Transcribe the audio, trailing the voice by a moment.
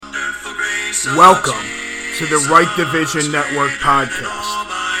Welcome to the Right Division Network podcast,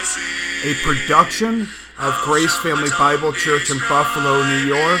 a production of Grace Family Bible Church in Buffalo, New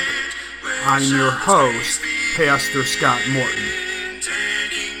York. I'm your host, Pastor Scott Morton.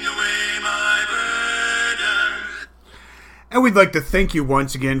 And we'd like to thank you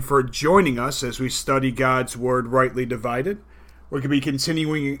once again for joining us as we study God's Word rightly divided. We're going to be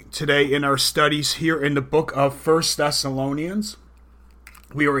continuing today in our studies here in the book of 1 Thessalonians.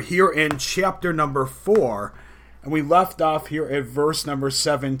 We are here in chapter number 4, and we left off here at verse number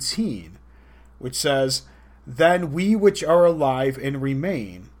 17, which says, "Then we which are alive and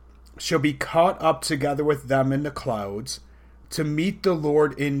remain shall be caught up together with them in the clouds to meet the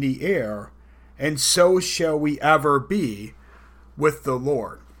Lord in the air, and so shall we ever be with the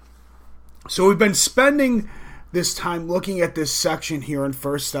Lord." So we've been spending this time looking at this section here in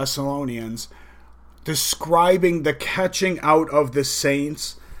 1 Thessalonians, describing the catching out of the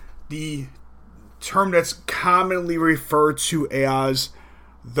saints, the term that's commonly referred to as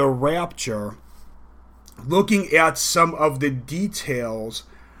the rapture, looking at some of the details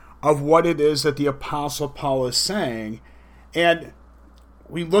of what it is that the Apostle Paul is saying. And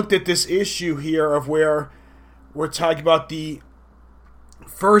we looked at this issue here of where we're talking about the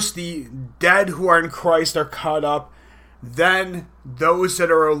dead who are in Christ are caught up, then those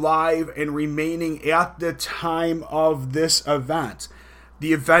that are alive and remaining at the time of this event,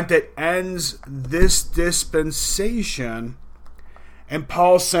 the event that ends this dispensation. And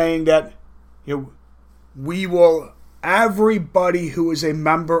Paul's saying that everybody who is a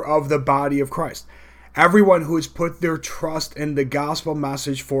member of the body of Christ, everyone who has put their trust in the gospel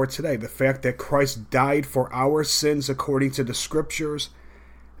message for today, the fact that Christ died for our sins according to the scriptures,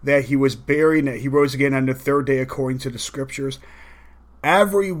 that he was buried, and that he rose again on the third day according to the scriptures.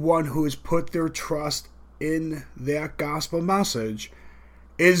 Everyone who has put their trust in that gospel message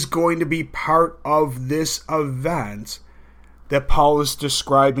is going to be part of this event that Paul is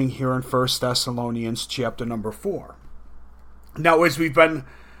describing here in 1 Thessalonians chapter number 4. Now, as we've been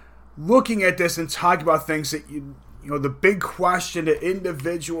looking at this and talking about things that, the big question that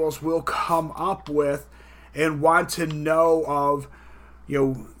individuals will come up with and want to know of,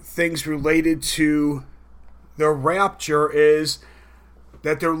 things related to the rapture is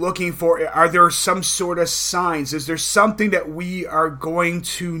that they're looking for, are there some sort of signs? Is there something that we are going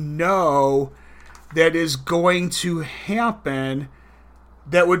to know that is going to happen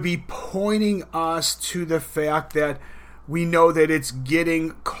that would be pointing us to the fact that we know that it's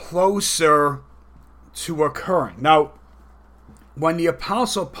getting closer to occurring? Now, when the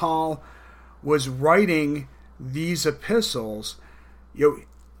Apostle Paul was writing these epistles,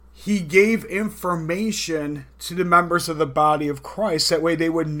 he gave information to the members of the body of Christ. That way they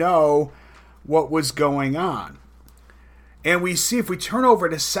would know what was going on. And we see, if we turn over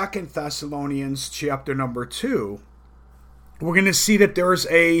to 2 Thessalonians chapter number 2, we're going to see that there's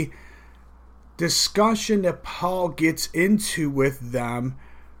a discussion that Paul gets into with them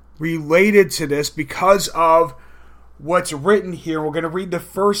related to this because of what's written here. We're going to read the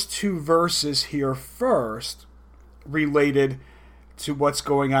first 2 verses here first, related to what's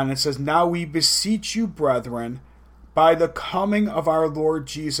going on. It says, "Now we beseech you, brethren, by the coming of our Lord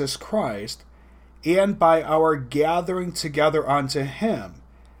Jesus Christ, and by our gathering together unto him,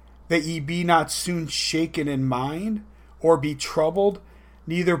 that ye be not soon shaken in mind, or be troubled,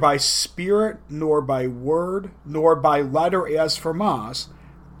 neither by spirit, nor by word, nor by letter as from us,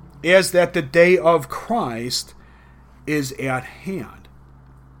 as that the day of Christ is at hand."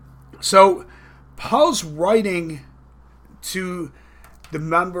 So, Paul's writing to the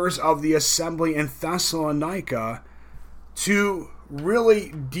members of the assembly in Thessalonica to really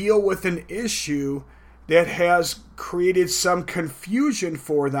deal with an issue that has created some confusion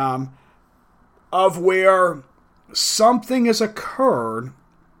for them, of where something has occurred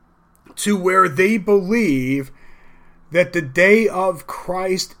to where they believe that the day of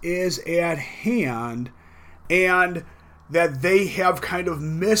Christ is at hand, and that they have kind of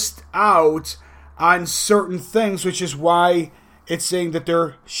missed out on certain things, which is why it's saying that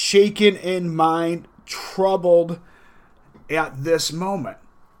they're shaken in mind, troubled at this moment.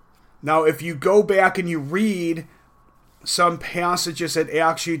 Now, if you go back and you read some passages that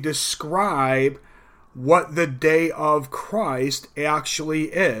actually describe what the day of Christ actually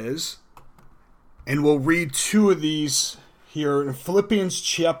is, and we'll read 2 of these here. In Philippians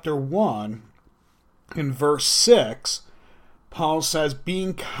chapter 1, in verse 6, Paul says,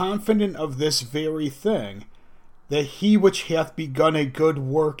 "Being confident of this very thing, that he which hath begun a good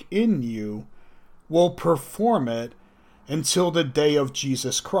work in you will perform it until the day of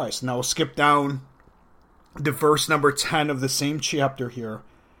Jesus Christ." Now we'll skip down to verse number 10 of the same chapter here.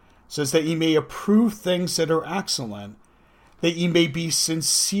 says that ye may approve things that are excellent, that ye may be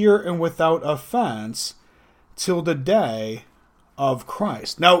sincere and without offense till the day of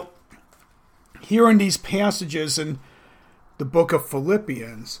Christ. Now, here in these passages in the book of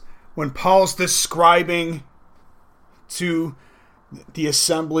Philippians, when Paul's describing to the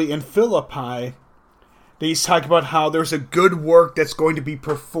assembly in Philippi, that he's talking about how there's a good work that's going to be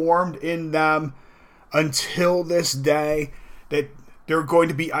performed in them until this day, that they're going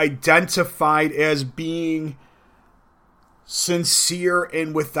to be identified as being sincere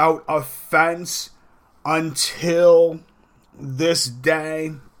and without offense until this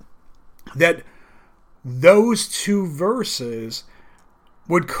day, that those two verses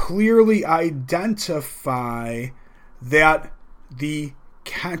would clearly identify that the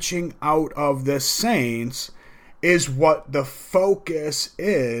catching out of the saints is what the focus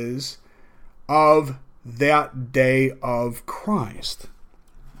is of that day of Christ.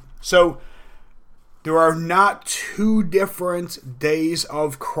 So there are not two different days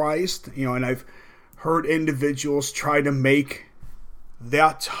of Christ, and I've heard individuals try to make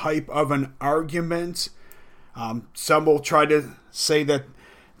that type of an argument. Some will try to say that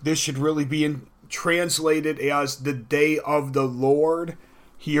this should really be translated as the day of the Lord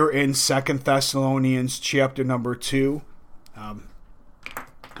here in 2 Thessalonians chapter number 2.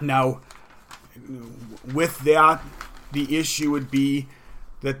 Now, with that, the issue would be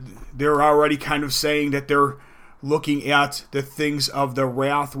that they're already kind of saying that they're looking at the things of the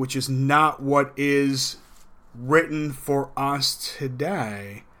wrath, which is not what is written for us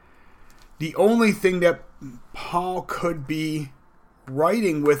today. The only thing that Paul could be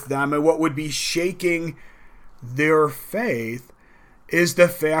writing with them and what would be shaking their faith is the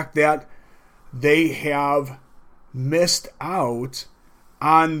fact that they have missed out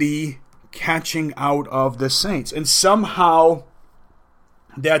on the catching out of the saints. And somehow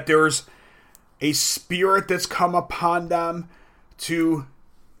that there's a spirit that's come upon them to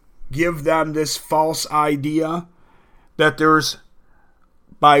give them this false idea that there's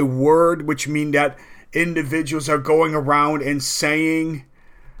by word, which mean that individuals are going around and saying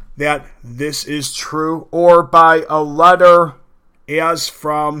that this is true, or by a letter as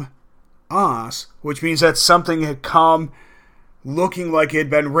from us, which means that something had come looking like it had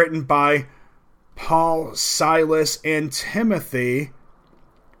been written by Paul, Silas, and Timothy,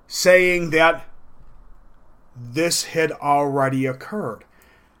 saying that this had already occurred.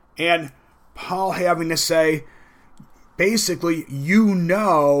 And Paul having to say, basically, you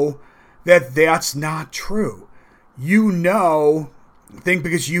know that that's not true. You know,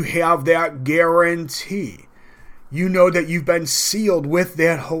 because you have that guarantee. You know that you've been sealed with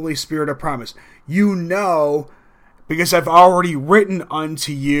that Holy Spirit of promise. You know, because I've already written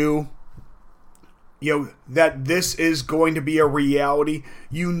unto you, that this is going to be a reality.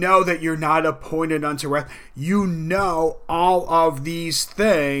 You know that you're not appointed unto wrath. You know all of these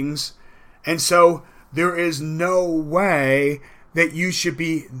things. And so there is no way that you should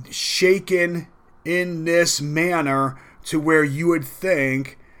be shaken in this manner to where you would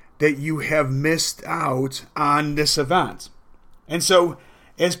think that you have missed out on this event. And so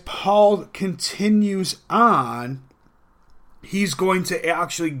as Paul continues on, he's going to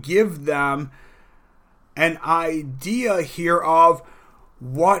actually give them an idea here of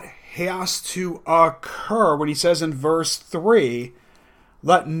what has to occur when he says in verse 3,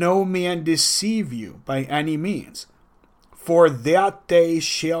 let no man deceive you by any means, for that day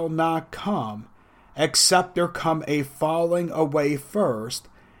shall not come, except there come a falling away first,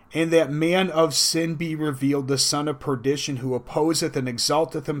 and that man of sin be revealed, the son of perdition, who opposeth and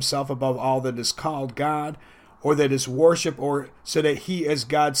exalteth himself above all that is called God, or that is worshipped, or so that he as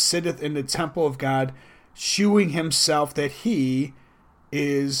God sitteth in the temple of God, shewing himself that he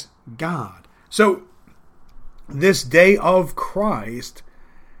is God. So, this day of Christ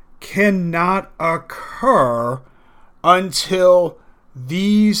cannot occur until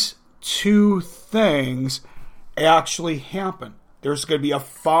these two things actually happen. There's going to be a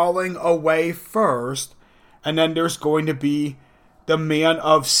falling away first, and then there's going to be the man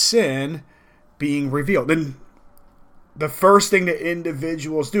of sin being revealed. And the first thing that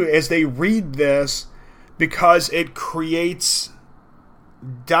individuals do as they read this, because it creates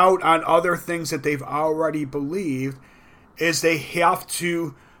doubt on other things that they've already believed, is they have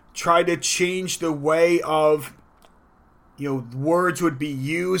to try to change the way of words would be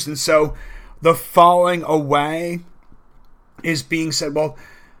used. And so the falling away is being said, well,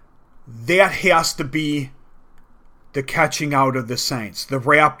 that has to be the catching out of the saints. The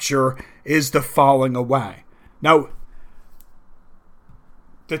rapture is the falling away. Now,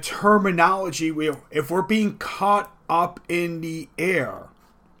 the terminology, if we're being caught up in the air,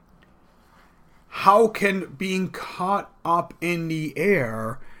 how can being caught up in the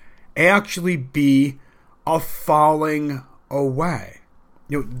air actually be a falling away?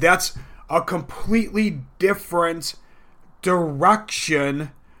 That's a completely different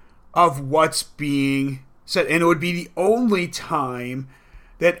direction of what's being said. And it would be the only time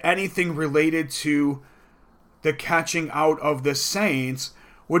that anything related to the catching out of the saints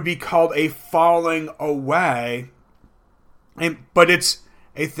would be called a falling away. But it's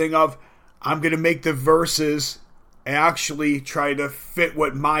a thing of, I'm going to make the verses actually try to fit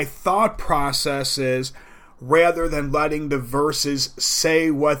what my thought process is, rather than letting the verses say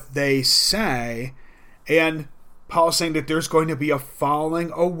what they say. And Paul's saying that there's going to be a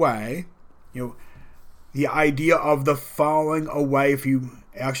falling away. The idea of the falling away, if you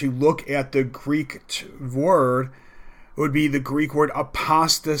actually look at the Greek word, it would be the Greek word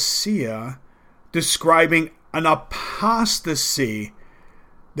apostasia, describing an apostasy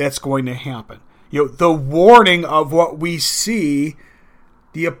that's going to happen. The warning of what we see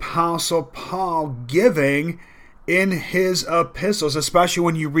the Apostle Paul giving in his epistles, especially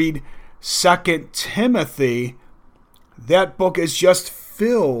when you read 2 Timothy, that book is just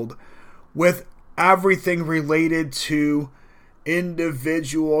filled with everything related to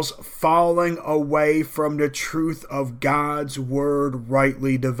individuals falling away from the truth of God's word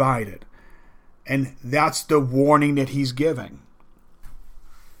rightly divided. And that's the warning that he's giving.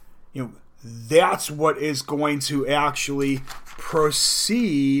 That's what is going to actually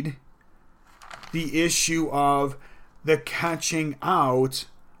proceed the issue of the catching out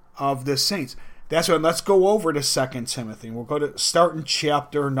of the saints. That's why let's go over to 2 Timothy. We'll go to start in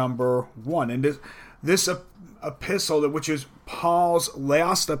chapter number 1. And this epistle, which is Paul's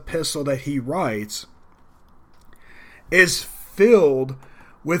last epistle that he writes, is filled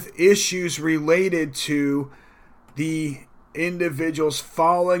with issues related to the individuals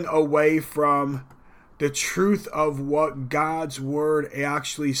falling away from the truth of what God's word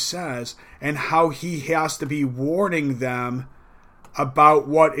actually says, and how he has to be warning them about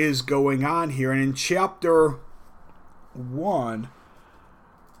what is going on here. And in chapter 1,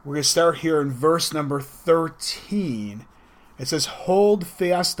 we're going to start here in verse number 13. It says, "Hold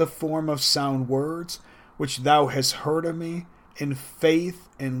fast the form of sound words, which thou hast heard of me, in faith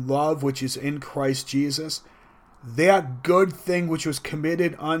and love which is in Christ Jesus. That good thing which was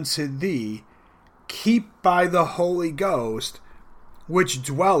committed unto thee, keep by the Holy Ghost, which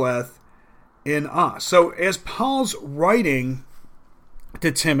dwelleth in us." So as Paul's writing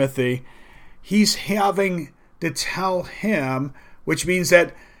to Timothy, he's having to tell him, which means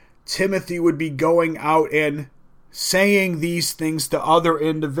that Timothy would be going out and saying these things to other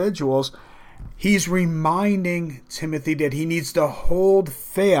individuals. He's reminding Timothy that he needs to hold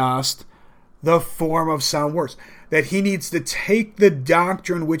fast the form of sound words, that he needs to take the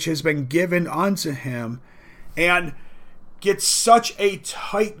doctrine which has been given unto him and get such a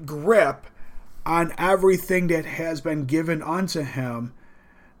tight grip on everything that has been given unto him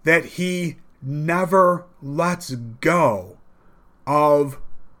that he never lets go of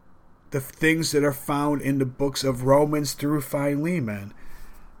the things that are found in the books of Romans through Philemon.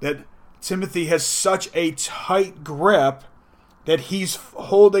 That Timothy has such a tight grip that he's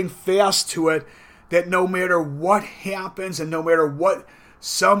holding fast to it, that no matter what happens and no matter what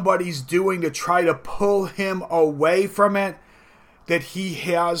somebody's doing to try to pull him away from it, that he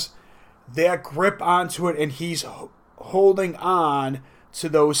has that grip onto it and he's holding on to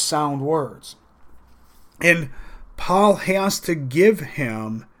those sound words. And Paul has to give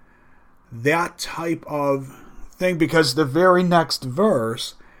him that type of thing, because the very next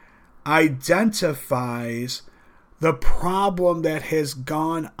verse identifies the problem that has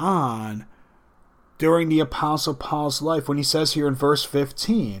gone on during the Apostle Paul's life when he says here in verse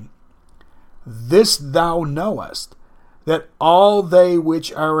 15, "This thou knowest, that all they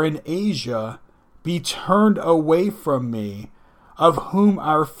which are in Asia be turned away from me, of whom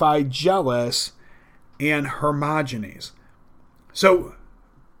are Phygellus and Hermogenes." So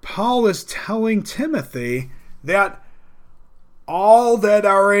Paul is telling Timothy that all that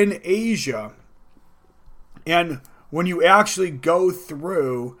are in Asia, and when you actually go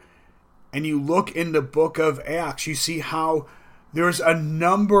through and you look in the book of Acts, you see how there's a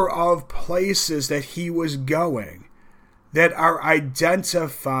number of places that he was going that are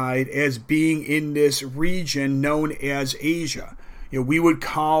identified as being in this region known as Asia. We would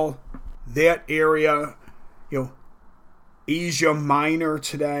call that area, Asia Minor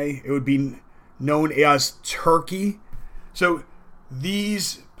today. It would be known as Turkey. So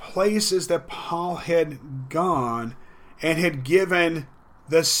these places that Paul had gone and had given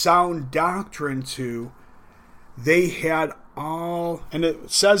the sound doctrine to, they had all, and it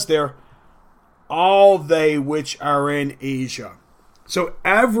says there, all they which are in Asia. So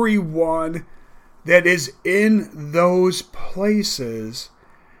everyone that is in those places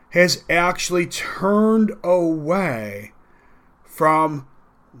has actually turned away from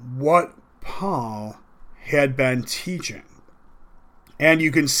what Paul had been teaching. And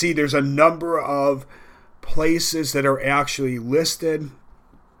you can see there's a number of places that are actually listed.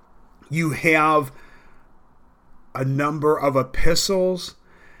 You have a number of epistles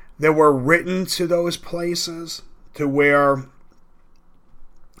that were written to those places, to where,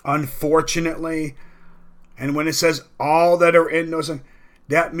 unfortunately, and when it says all that are in those,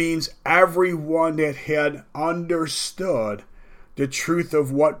 that means everyone that had understood the truth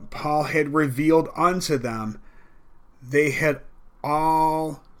of what Paul had revealed unto them, they had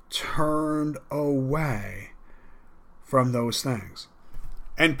all turned away from those things.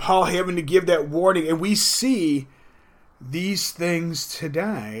 And Paul having to give that warning, and we see these things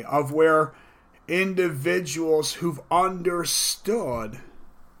today of where individuals who've understood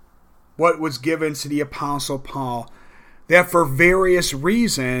what was given to the Apostle Paul, that for various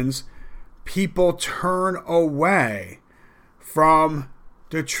reasons people turn away from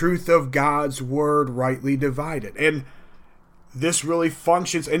the truth of God's word rightly divided. And this really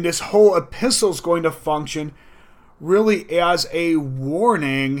functions, and this whole epistle is going to function really as a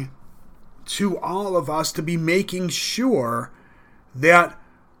warning to all of us to be making sure that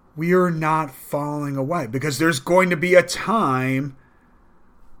we are not falling away. Because there's going to be a time,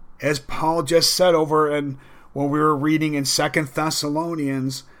 as Paul just said over and when we were reading in 2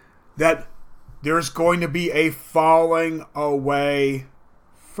 Thessalonians, that there's going to be a falling away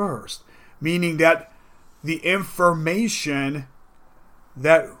first. Meaning that the information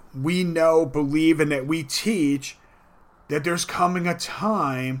that we know, believe, and that we teach, that there's coming a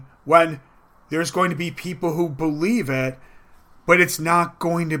time when there's going to be people who believe it, but it's not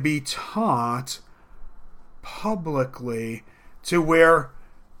going to be taught publicly to where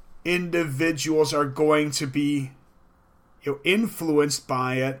individuals are going to be influenced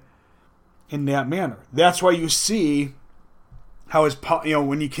by it in that manner. That's why you see how is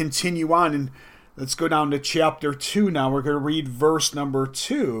when you continue on, and let's go down to chapter 2 now. We're going to read verse number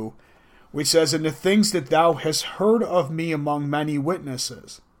 2, which says, "And the things that thou hast heard of me among many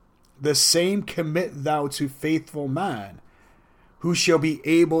witnesses, the same commit thou to faithful men, who shall be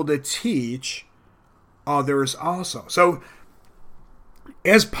able to teach others also." So,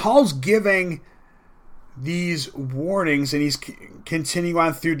 as Paul's giving these warnings, and he's continuing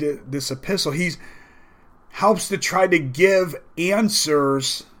on through this epistle, he helps to try to give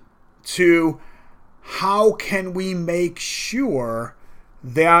answers to how can we make sure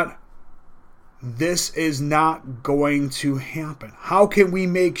that this is not going to happen? How can we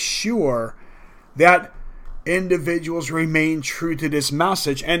make sure that individuals remain true to this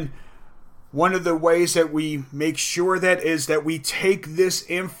message? And one of the ways that we make sure that is that we take this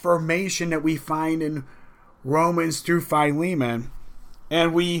information that we find in Romans through Philemon,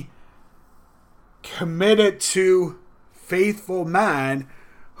 and we commit it to faithful men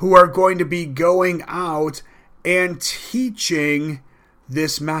who are going to be going out and teaching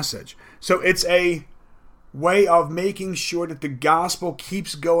this message. So it's a way of making sure that the gospel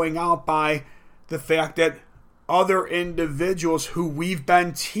keeps going out by the fact that other individuals who we've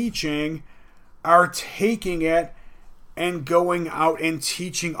been teaching are taking it and going out and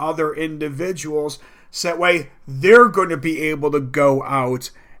teaching other individuals. So that way they're going to be able to go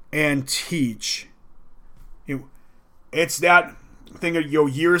out and teach. It's that thing of,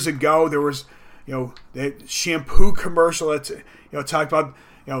 years ago there was, the shampoo commercial that, talked about,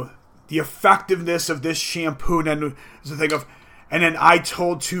 the effectiveness of this shampoo. And then there's the thing of, and then I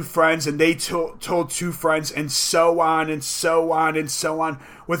told two friends, and they told two friends, and so on and so on and so on,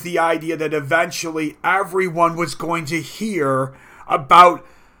 with the idea that eventually everyone was going to hear about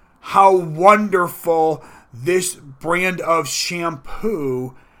how wonderful this brand of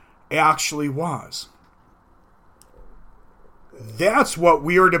shampoo actually was. That's what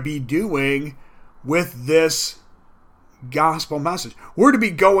we are to be doing with this gospel message. We're to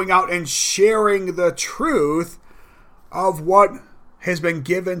be going out and sharing the truth of what has been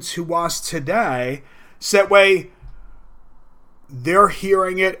given to us today, so that way they're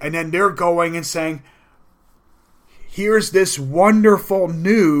hearing it and then they're going and saying, here's this wonderful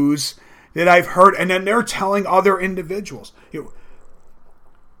news that I've heard, and then they're telling other individuals.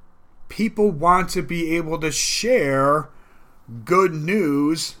 People want to be able to share good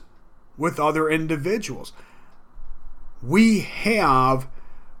news with other individuals. We have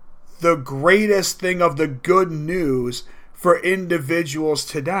the greatest thing of the good news for individuals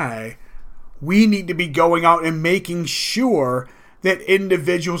today. We need to be going out and making sure that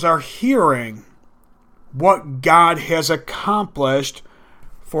individuals are hearing what God has accomplished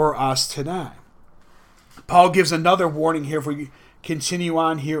for us today. Paul gives another warning here. If we continue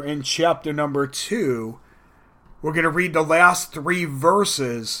on here in chapter number 2, we're going to read the last 3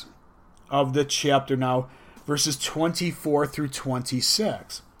 verses of the chapter now, verses 24 through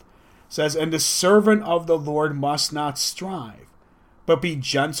 26. It says, "And the servant of the Lord must not strive, but be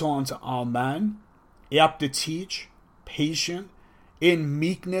gentle unto all men, apt to teach, patient, in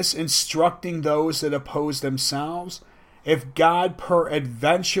meekness instructing those that oppose themselves, if God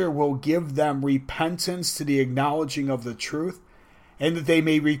peradventure will give them repentance to the acknowledging of the truth, and that they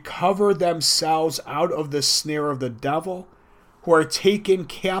may recover themselves out of the snare of the devil, who are taken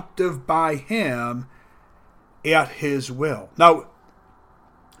captive by him at his will." Now,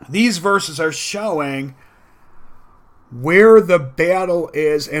 these verses are showing where the battle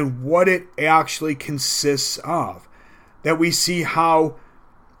is and what it actually consists of. That we see how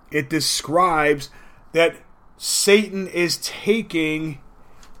it describes that Satan is taking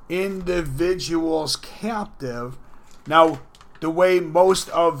individuals captive. Now, the way most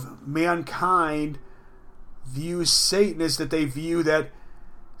of mankind views Satan is that they view that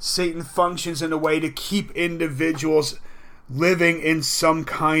Satan functions in a way to keep individuals living in some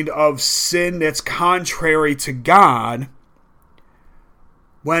kind of sin that's contrary to God,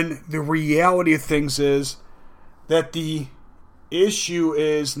 when the reality of things is that the issue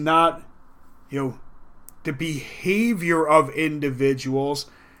is not, the behavior of individuals,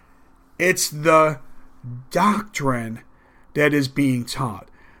 it's the doctrine that is being taught.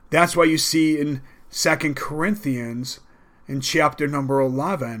 That's why you see in 2 Corinthians, in chapter number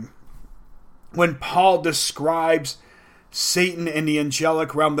 11, when Paul describes Satan and the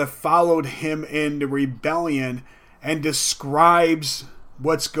angelic realm that followed him in the rebellion and describes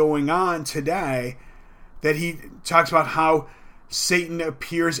what's going on today, that he talks about how Satan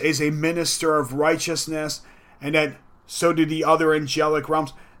appears as a minister of righteousness, and that so do the other angelic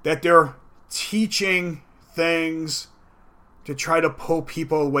realms, that they're teaching things to try to pull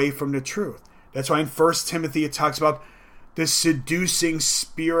people away from the truth. That's why in 1 Timothy it talks about the seducing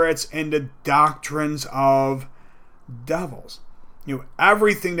spirits and the doctrines of devils.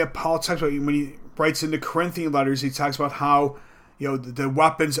 Everything that Paul talks about when he writes in the Corinthian letters, he talks about how the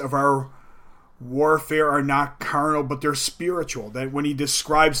weapons of our warfare are not carnal, but they're spiritual. That when he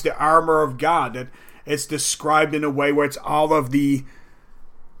describes the armor of God, that it's described in a way where it's all of the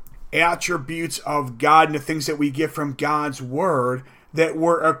attributes of God and the things that we get from God's word, that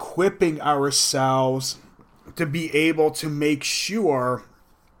we're equipping ourselves to be able to make sure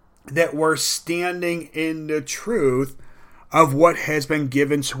that we're standing in the truth of what has been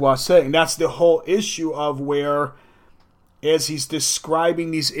given to us. And that's the whole issue of where, as he's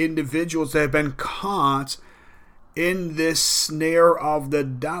describing these individuals that have been caught in this snare of the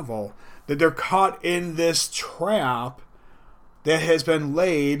devil, that they're caught in this trap that has been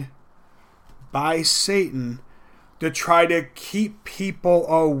laid by Satan to try to keep people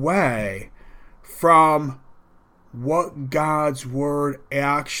away from what God's word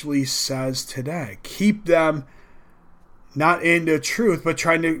actually says today. Keep them not in the truth, but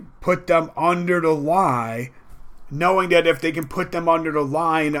trying to put them under the lie, knowing that if they can put them under the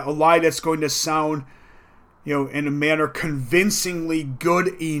lie, and a lie that's going to sound, in a manner convincingly good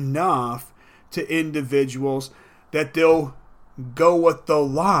enough to individuals, that they'll go with the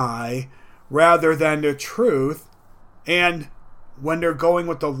lie rather than the truth. And when they're going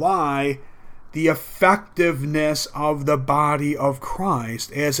with the lie, the effectiveness of the body of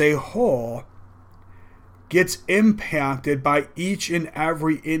Christ as a whole gets impacted by each and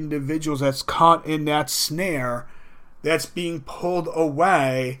every individual that's caught in that snare, that's being pulled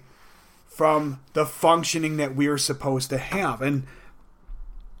away from the functioning that we are supposed to have. And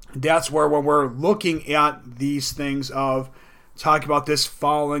that's where, when we're looking at these things of talking about this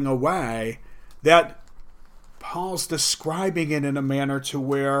falling away, that Paul's describing it in a manner to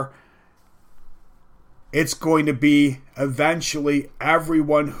where it's going to be eventually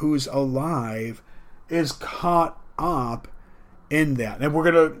everyone who's alive is caught up in that. And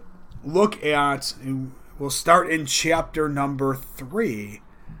we're going to look at, we'll start in chapter number 3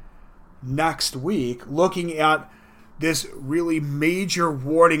 next week, looking at this really major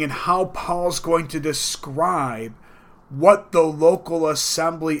warning and how Paul's going to describe what the local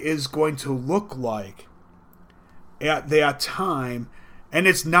assembly is going to look like at that time. And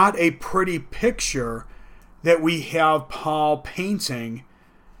it's not a pretty picture that we have Paul painting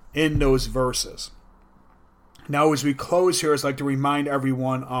in those verses. Now, as we close here, I'd like to remind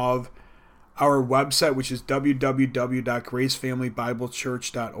everyone of our website, which is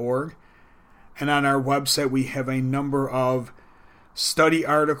www.gracefamilybiblechurch.org. And on our website, we have a number of study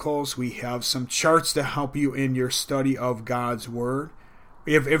articles. We have some charts to help you in your study of God's Word.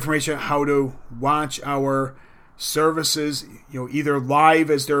 We have information on how to watch our services, either live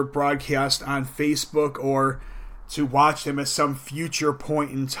as they're broadcast on Facebook or to watch them at some future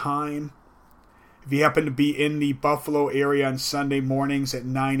point in time. If you happen to be in the Buffalo area on Sunday mornings at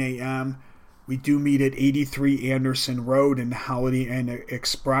 9 a.m., we do meet at 83 Anderson Road in Holiday Inn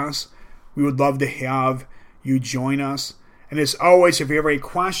Express. We would love to have you join us. And as always, if you have any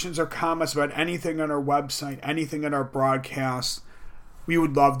questions or comments about anything on our website, anything on our broadcast, we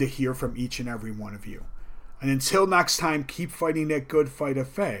would love to hear from each and every one of you. And until next time, keep fighting that good fight of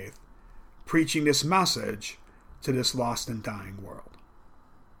faith, preaching this message to this lost and dying world.